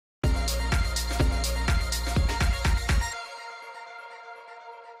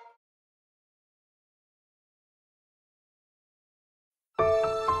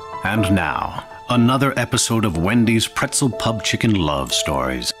And now, another episode of Wendy's Pretzel Pub Chicken Love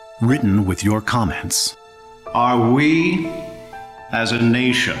Stories, written with your comments. Are we, as a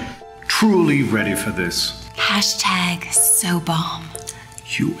nation, truly ready for this? Hashtag so bomb.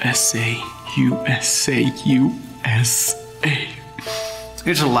 USA, USA, USA.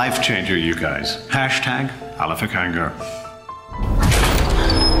 It's a life changer, you guys. Hashtag Alafakanger.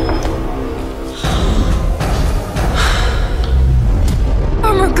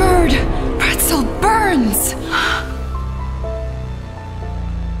 Armor-gird! Pretzel burns!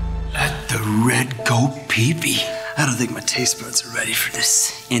 Let the red go pee-pee. I don't think my taste buds are ready for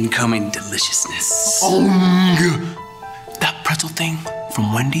this incoming deliciousness. That pretzel thing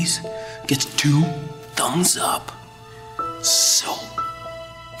from Wendy's gets 2 thumbs up. So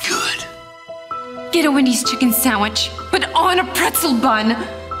good. Get a Wendy's chicken sandwich, but on a pretzel bun.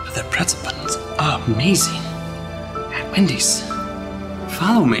 But that pretzel bun's amazing. At Wendy's.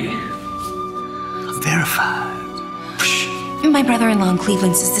 Follow me. Verified. My brother-in-law in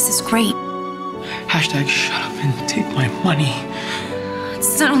Cleveland says this is great. Hashtag shut up and take my money.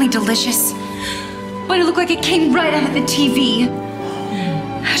 It's not only delicious, but it looked like it came right out of the TV.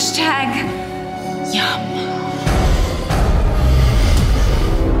 Hashtag yum.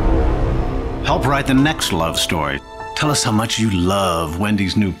 Help write the next love story. Tell us how much you love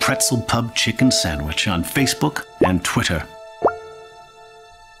Wendy's new Pretzel Pub Chicken Sandwich on Facebook and Twitter.